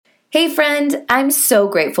Hey friend, I'm so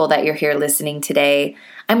grateful that you're here listening today.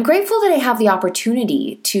 I'm grateful that I have the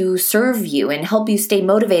opportunity to serve you and help you stay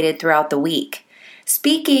motivated throughout the week.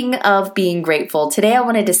 Speaking of being grateful, today I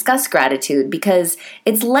want to discuss gratitude because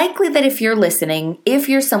it's likely that if you're listening, if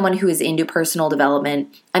you're someone who is into personal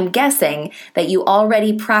development, I'm guessing that you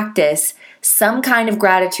already practice some kind of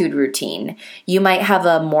gratitude routine. You might have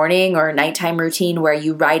a morning or nighttime routine where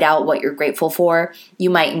you write out what you're grateful for. You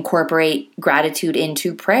might incorporate gratitude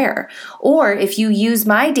into prayer. Or if you use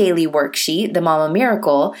my daily worksheet, the Mama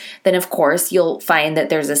Miracle, then of course you'll find that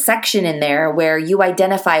there's a section in there where you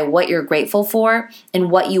identify what you're grateful for and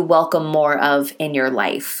what you welcome more of in your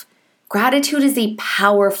life. Gratitude is a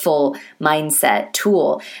powerful mindset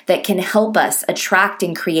tool that can help us attract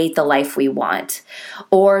and create the life we want,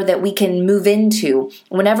 or that we can move into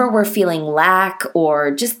whenever we're feeling lack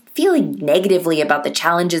or just feeling negatively about the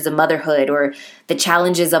challenges of motherhood or the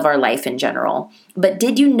challenges of our life in general. But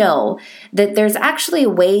did you know that there's actually a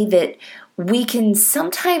way that we can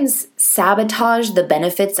sometimes sabotage the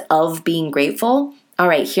benefits of being grateful? All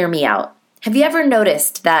right, hear me out. Have you ever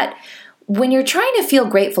noticed that when you're trying to feel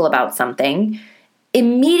grateful about something,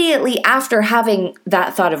 immediately after having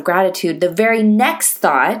that thought of gratitude, the very next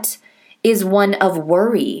thought is one of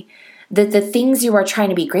worry, that the things you are trying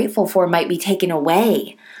to be grateful for might be taken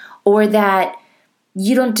away, or that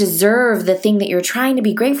you don't deserve the thing that you're trying to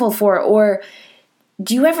be grateful for? Or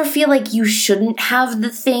do you ever feel like you shouldn't have the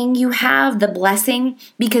thing you have, the blessing,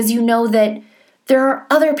 because you know that there are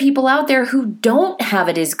other people out there who don't have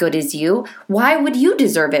it as good as you? Why would you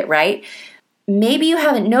deserve it, right? Maybe you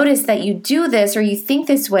haven't noticed that you do this or you think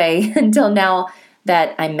this way until now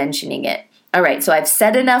that I'm mentioning it. All right, so I've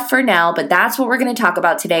said enough for now, but that's what we're going to talk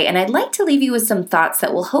about today. And I'd like to leave you with some thoughts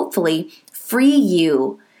that will hopefully free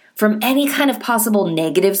you from any kind of possible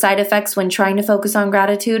negative side effects when trying to focus on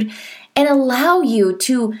gratitude and allow you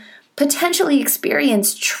to potentially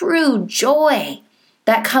experience true joy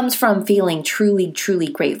that comes from feeling truly, truly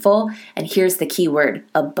grateful. And here's the key word: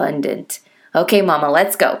 abundant. Okay, Mama,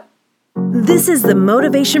 let's go. This is the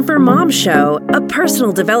Motivation for Moms Show, a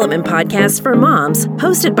personal development podcast for moms,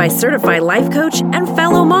 hosted by certified life coach and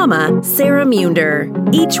fellow mama, Sarah Munder.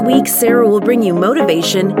 Each week, Sarah will bring you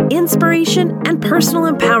motivation, inspiration, and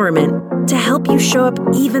personal empowerment to help you show up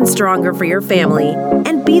even stronger for your family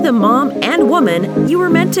and be the mom and woman you were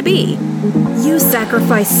meant to be. You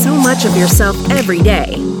sacrifice so much of yourself every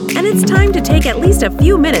day, and it's time to take at least a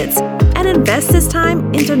few minutes and invest this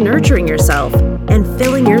time into nurturing yourself and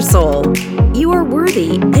filling your soul. You are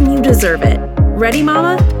worthy and you deserve it. Ready,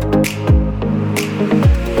 Mama?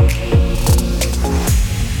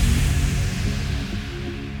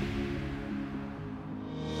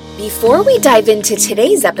 Before we dive into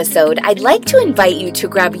today's episode, I'd like to invite you to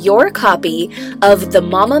grab your copy of the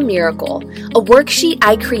Mama Miracle, a worksheet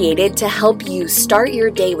I created to help you start your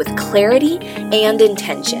day with clarity and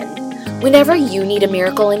intention. Whenever you need a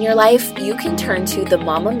miracle in your life, you can turn to the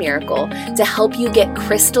Mama Miracle to help you get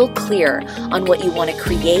crystal clear on what you want to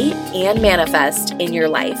create and manifest in your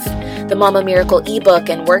life. The Mama Miracle ebook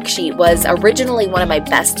and worksheet was originally one of my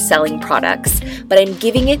best-selling products, but I'm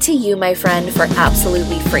giving it to you, my friend, for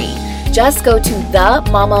absolutely free. Just go to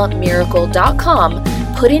themamamiracle.com,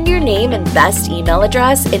 put in your name and best email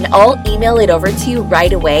address, and I'll email it over to you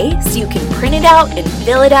right away so you can print it out and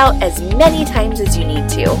fill it out as many times as you need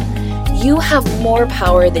to. You have more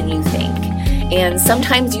power than you think, and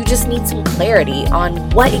sometimes you just need some clarity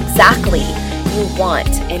on what exactly you want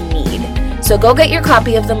and need. So go get your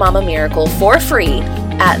copy of the Mama Miracle for free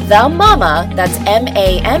at themama, that's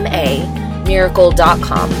M-A-M-A,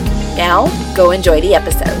 miracle.com. Now, go enjoy the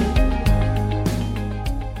episode.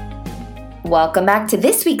 Welcome back to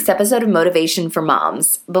this week's episode of Motivation for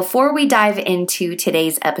Moms. Before we dive into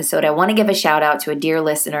today's episode, I want to give a shout out to a dear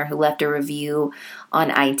listener who left a review on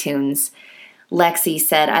iTunes. Lexi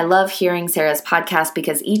said, "I love hearing Sarah's podcast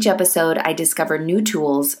because each episode I discover new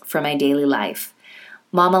tools for my daily life.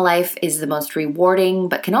 Mama life is the most rewarding,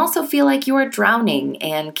 but can also feel like you are drowning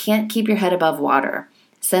and can't keep your head above water.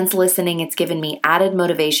 Since listening, it's given me added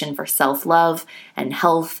motivation for self-love and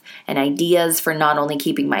health and ideas for not only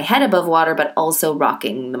keeping my head above water, but also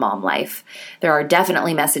rocking the mom life. There are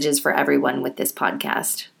definitely messages for everyone with this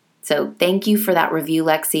podcast." So thank you for that review,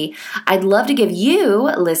 Lexi. I'd love to give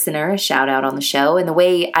you, listener, a shout out on the show. And the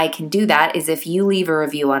way I can do that is if you leave a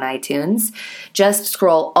review on iTunes, just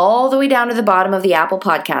scroll all the way down to the bottom of the Apple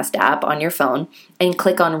Podcast app on your phone and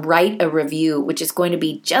click on Write a Review, which is going to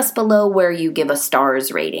be just below where you give a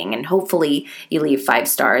stars rating. And hopefully you leave 5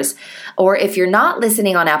 stars. Or if you're not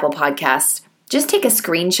listening on Apple Podcasts, just take a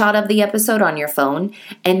screenshot of the episode on your phone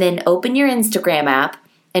and then open your Instagram app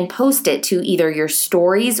and post it to either your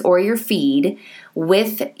stories or your feed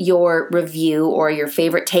with your review or your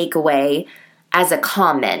favorite takeaway as a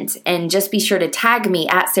comment. And just be sure to tag me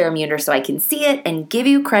at Sarah Munder so I can see it and give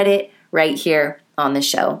you credit right here on the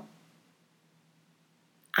show.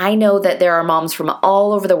 I know that there are moms from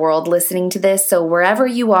all over the world listening to this, so wherever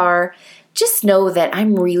you are, just know that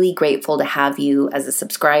I'm really grateful to have you as a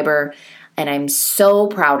subscriber, and I'm so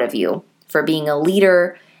proud of you for being a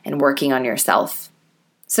leader and working on yourself.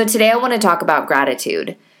 So today I want to talk about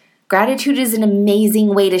gratitude. Gratitude is an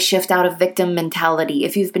amazing way to shift out of victim mentality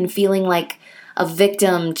if you've been feeling like a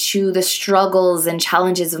victim to the struggles and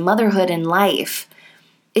challenges of motherhood and life.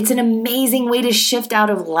 It's an amazing way to shift out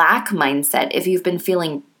of lack mindset if you've been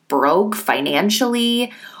feeling broke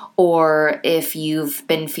financially or if you've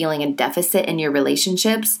been feeling a deficit in your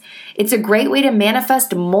relationships. It's a great way to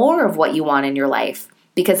manifest more of what you want in your life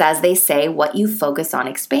because, as they say, what you focus on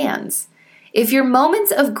expands. If your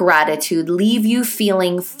moments of gratitude leave you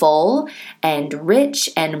feeling full and rich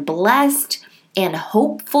and blessed and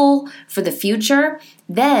hopeful for the future,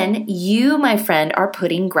 then you, my friend, are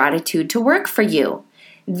putting gratitude to work for you.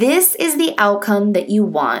 This is the outcome that you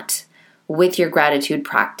want with your gratitude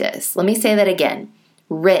practice. Let me say that again.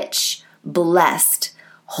 Rich, blessed,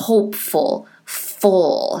 hopeful,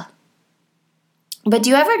 full. But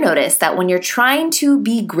do you ever notice that when you're trying to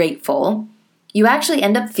be grateful, you actually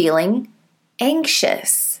end up feeling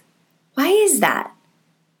anxious? Why is that?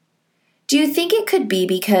 Do you think it could be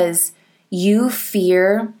because you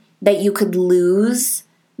fear that you could lose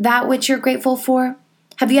that which you're grateful for?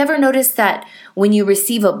 Have you ever noticed that when you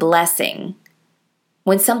receive a blessing,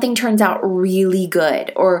 when something turns out really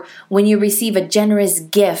good, or when you receive a generous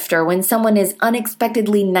gift, or when someone is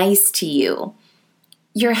unexpectedly nice to you,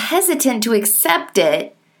 you're hesitant to accept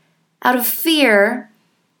it out of fear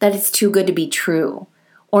that it's too good to be true?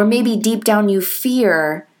 Or maybe deep down you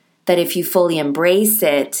fear that if you fully embrace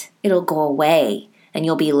it, it'll go away and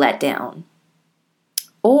you'll be let down.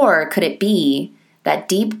 Or could it be that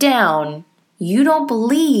deep down you don't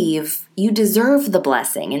believe you deserve the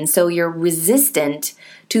blessing, and so you're resistant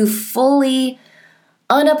to fully,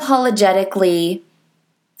 unapologetically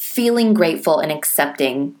feeling grateful and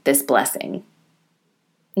accepting this blessing?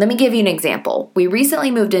 Let me give you an example. We recently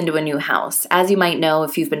moved into a new house. As you might know,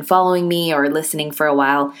 if you've been following me or listening for a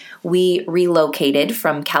while, we relocated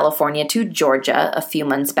from California to Georgia a few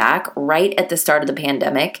months back, right at the start of the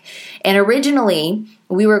pandemic. And originally,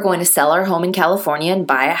 we were going to sell our home in California and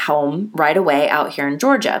buy a home right away out here in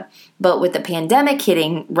Georgia. But with the pandemic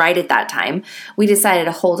hitting right at that time, we decided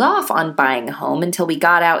to hold off on buying a home until we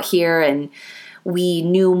got out here and we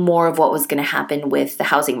knew more of what was going to happen with the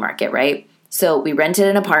housing market, right? So we rented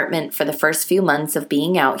an apartment for the first few months of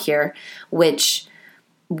being out here, which,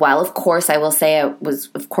 while of course I will say I was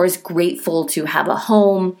of course grateful to have a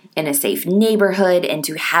home in a safe neighborhood and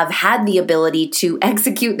to have had the ability to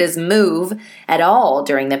execute this move at all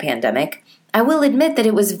during the pandemic, I will admit that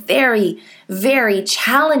it was very, very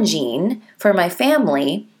challenging for my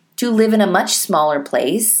family to live in a much smaller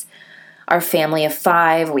place. Our family of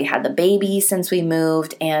 5, we had the baby since we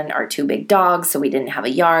moved and our 2 big dogs, so we didn't have a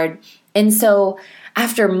yard. And so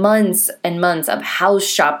after months and months of house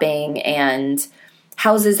shopping and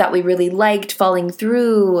houses that we really liked falling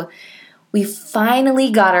through, we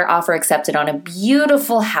finally got our offer accepted on a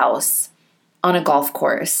beautiful house on a golf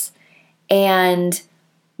course. And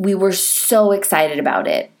we were so excited about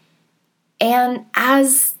it. And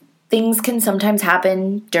as things can sometimes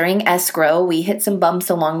happen during escrow, we hit some bumps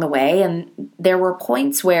along the way. And there were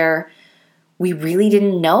points where we really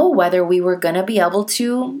didn't know whether we were going to be able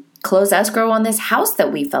to close escrow on this house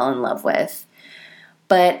that we fell in love with.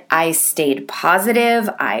 But I stayed positive.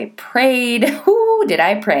 I prayed. Ooh, did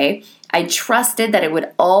I pray? I trusted that it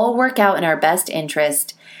would all work out in our best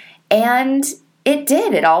interest. And it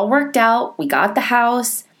did. It all worked out. We got the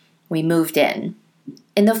house. We moved in.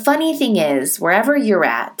 And the funny thing is, wherever you're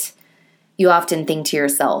at, you often think to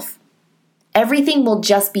yourself, everything will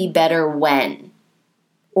just be better when,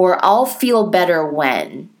 or I'll feel better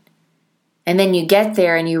when. And then you get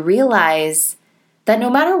there and you realize that no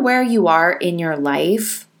matter where you are in your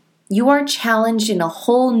life, you are challenged in a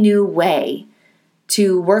whole new way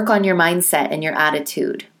to work on your mindset and your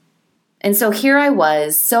attitude. And so here I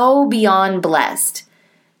was, so beyond blessed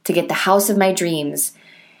to get the house of my dreams.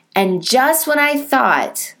 And just when I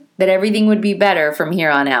thought that everything would be better from here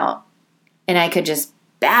on out, and I could just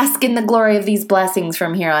bask in the glory of these blessings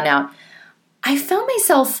from here on out, I found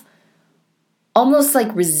myself almost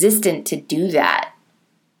like resistant to do that.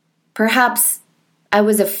 Perhaps I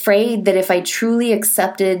was afraid that if I truly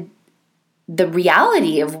accepted the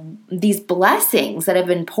reality of these blessings that have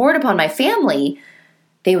been poured upon my family,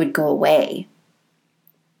 they would go away.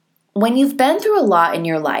 When you've been through a lot in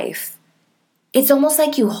your life, it's almost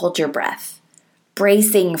like you hold your breath,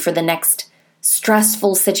 bracing for the next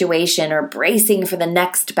stressful situation or bracing for the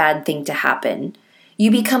next bad thing to happen. You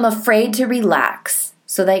become afraid to relax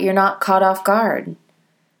so that you're not caught off guard.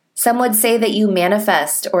 Some would say that you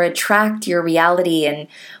manifest or attract your reality, and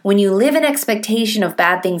when you live in expectation of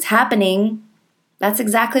bad things happening, that's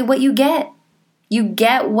exactly what you get. You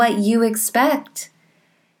get what you expect.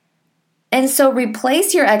 And so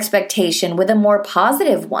replace your expectation with a more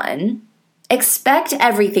positive one. Expect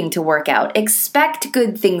everything to work out. Expect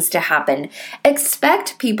good things to happen.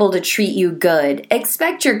 Expect people to treat you good.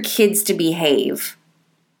 Expect your kids to behave.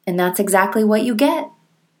 And that's exactly what you get.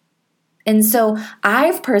 And so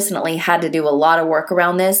I've personally had to do a lot of work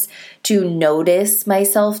around this to notice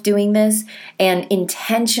myself doing this and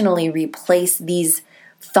intentionally replace these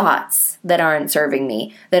thoughts that aren't serving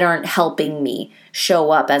me, that aren't helping me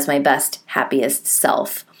show up as my best, happiest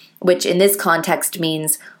self, which in this context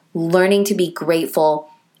means learning to be grateful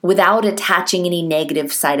without attaching any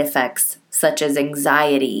negative side effects such as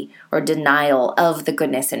anxiety or denial of the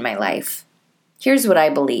goodness in my life. Here's what I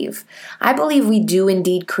believe. I believe we do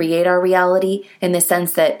indeed create our reality in the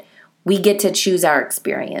sense that we get to choose our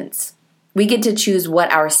experience. We get to choose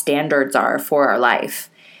what our standards are for our life.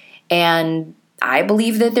 And I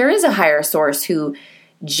believe that there is a higher source who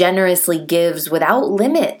generously gives without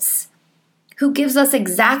limits, who gives us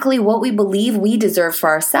exactly what we believe we deserve for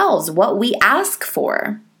ourselves, what we ask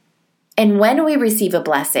for. And when we receive a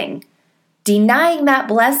blessing, denying that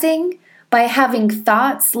blessing by having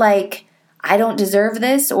thoughts like, I don't deserve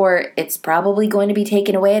this, or it's probably going to be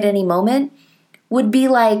taken away at any moment, would be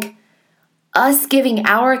like us giving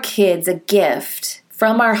our kids a gift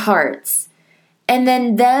from our hearts and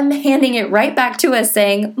then them handing it right back to us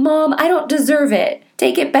saying, Mom, I don't deserve it.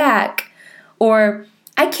 Take it back. Or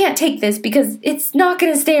I can't take this because it's not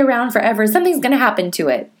going to stay around forever. Something's going to happen to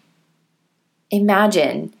it.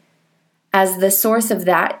 Imagine as the source of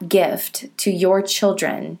that gift to your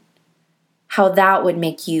children, how that would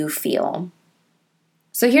make you feel.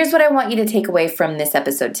 So here's what I want you to take away from this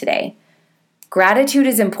episode today. Gratitude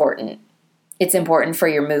is important. It's important for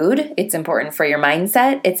your mood. It's important for your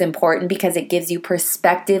mindset. It's important because it gives you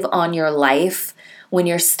perspective on your life when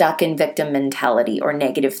you're stuck in victim mentality or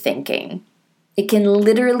negative thinking. It can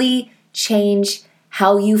literally change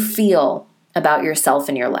how you feel about yourself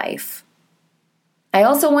and your life. I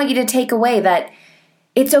also want you to take away that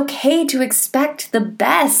it's okay to expect the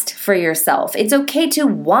best for yourself. It's okay to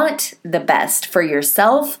want the best for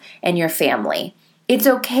yourself and your family. It's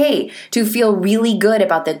okay to feel really good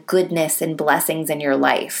about the goodness and blessings in your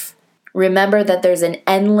life. Remember that there's an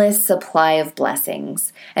endless supply of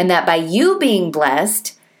blessings, and that by you being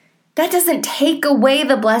blessed, that doesn't take away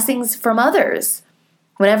the blessings from others.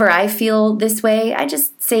 Whenever I feel this way, I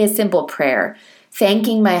just say a simple prayer,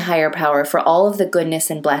 thanking my higher power for all of the goodness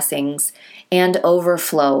and blessings and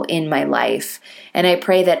overflow in my life. And I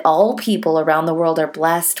pray that all people around the world are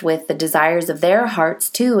blessed with the desires of their hearts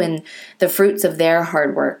too and the fruits of their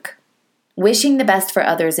hard work. Wishing the best for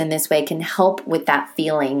others in this way can help with that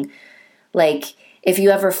feeling. Like if you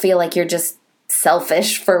ever feel like you're just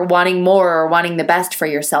selfish for wanting more or wanting the best for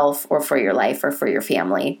yourself or for your life or for your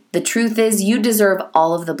family, the truth is you deserve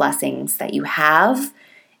all of the blessings that you have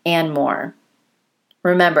and more.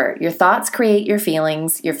 Remember, your thoughts create your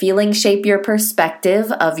feelings shape your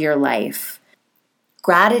perspective of your life.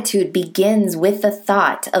 Gratitude begins with the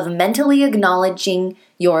thought of mentally acknowledging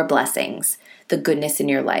your blessings, the goodness in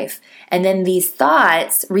your life. And then these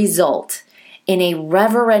thoughts result in a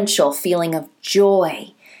reverential feeling of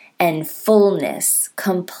joy and fullness,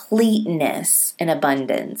 completeness, and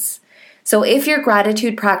abundance. So if your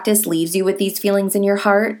gratitude practice leaves you with these feelings in your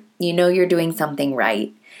heart, you know you're doing something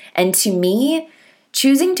right. And to me,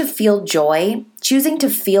 choosing to feel joy, choosing to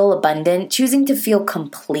feel abundant, choosing to feel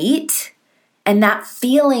complete, and that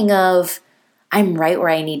feeling of I'm right where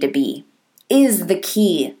I need to be is the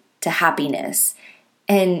key to happiness.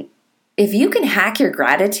 And if you can hack your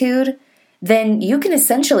gratitude, then you can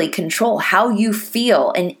essentially control how you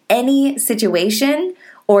feel in any situation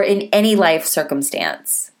or in any life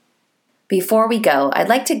circumstance. Before we go, I'd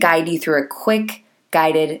like to guide you through a quick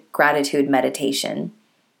guided gratitude meditation.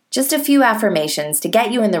 Just a few affirmations to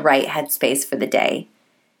get you in the right headspace for the day.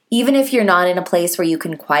 Even if you're not in a place where you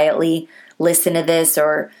can quietly listen to this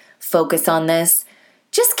or focus on this,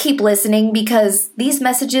 just keep listening because these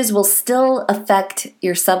messages will still affect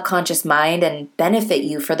your subconscious mind and benefit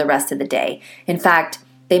you for the rest of the day. In fact,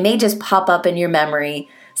 they may just pop up in your memory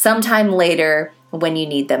sometime later when you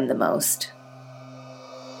need them the most.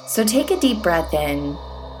 So take a deep breath in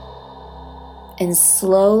and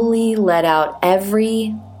slowly let out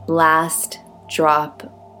every last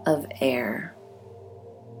drop of air.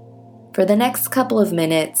 For the next couple of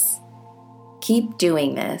minutes, keep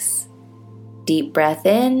doing this. Deep breath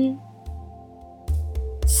in,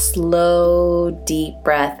 slow, deep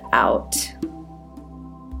breath out.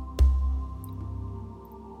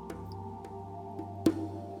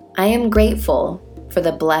 I am grateful for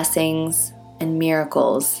the blessings and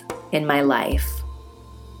miracles in my life,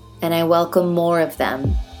 and I welcome more of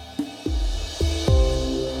them.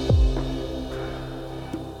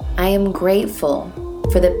 I am grateful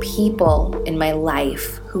for the people in my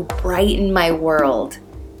life who brighten my world,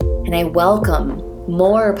 and I welcome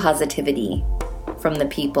more positivity from the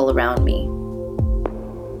people around me.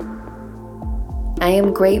 I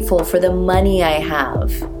am grateful for the money I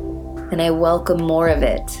have, and I welcome more of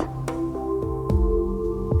it.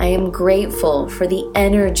 I am grateful for the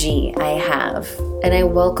energy I have, and I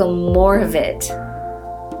welcome more of it.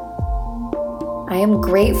 I am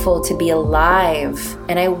grateful to be alive,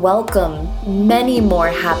 and I welcome many more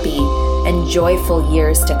happy and joyful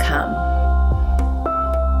years to come.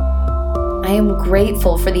 I am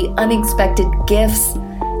grateful for the unexpected gifts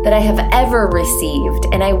that I have ever received,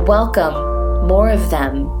 and I welcome more of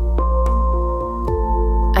them.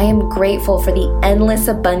 I am grateful for the endless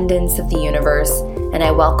abundance of the universe, and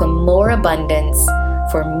I welcome more abundance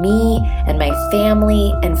for me and my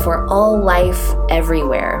family and for all life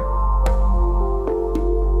everywhere.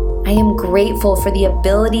 I am grateful for the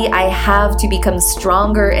ability I have to become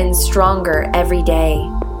stronger and stronger every day.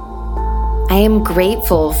 I am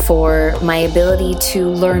grateful for my ability to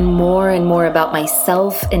learn more and more about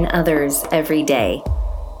myself and others every day.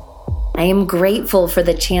 I am grateful for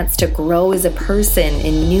the chance to grow as a person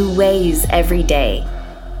in new ways every day.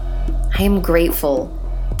 I am grateful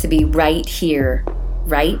to be right here,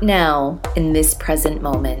 right now, in this present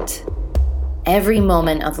moment. Every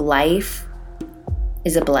moment of life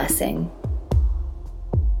is a blessing.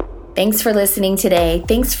 Thanks for listening today.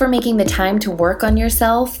 Thanks for making the time to work on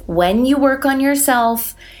yourself. When you work on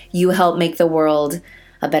yourself, you help make the world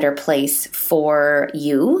a better place for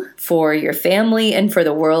you, for your family, and for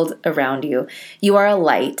the world around you. You are a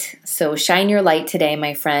light, so shine your light today,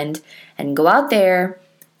 my friend, and go out there,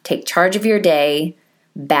 take charge of your day,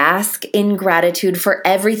 bask in gratitude for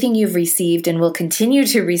everything you've received and will continue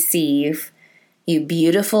to receive. You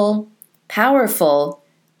beautiful, powerful,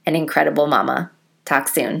 and incredible mama. Talk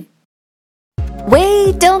soon.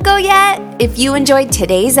 Wait, don't go yet! If you enjoyed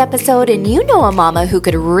today's episode and you know a mama who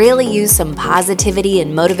could really use some positivity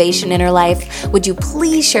and motivation in her life, would you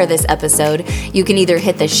please share this episode? You can either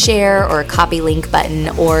hit the share or copy link button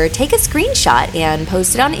or take a screenshot and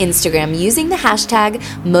post it on Instagram using the hashtag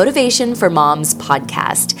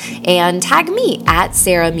MotivationForMomsPodcast and tag me at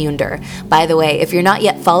Sarah Munder. By the way, if you're not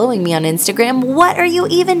yet following me on Instagram, what are you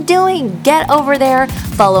even doing? Get over there,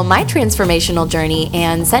 follow my transformational journey,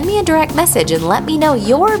 and send me a direct message and let me know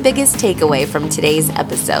your biggest takeaway from today's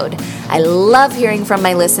episode. I love hearing from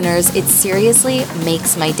my listeners. It seriously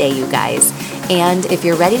makes my day, you guys. And if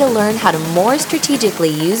you're ready to learn how to more strategically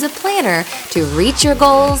use a planner to reach your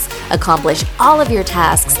goals, accomplish all of your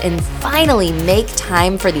tasks, and finally make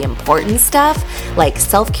time for the important stuff like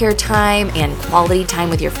self-care time and quality time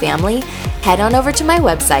with your family, head on over to my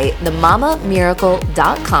website,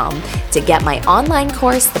 themamamiracle.com, to get my online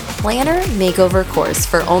course, the Planner Makeover Course,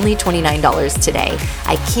 for only $29 today.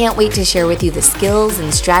 I can't wait to share with you the skills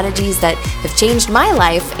and strategies that have changed my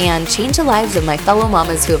life and changed the lives of my fellow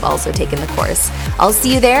mamas who have also taken the course. I'll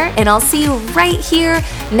see you there, and I'll see you right here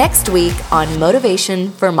next week on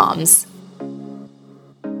Motivation for Moms.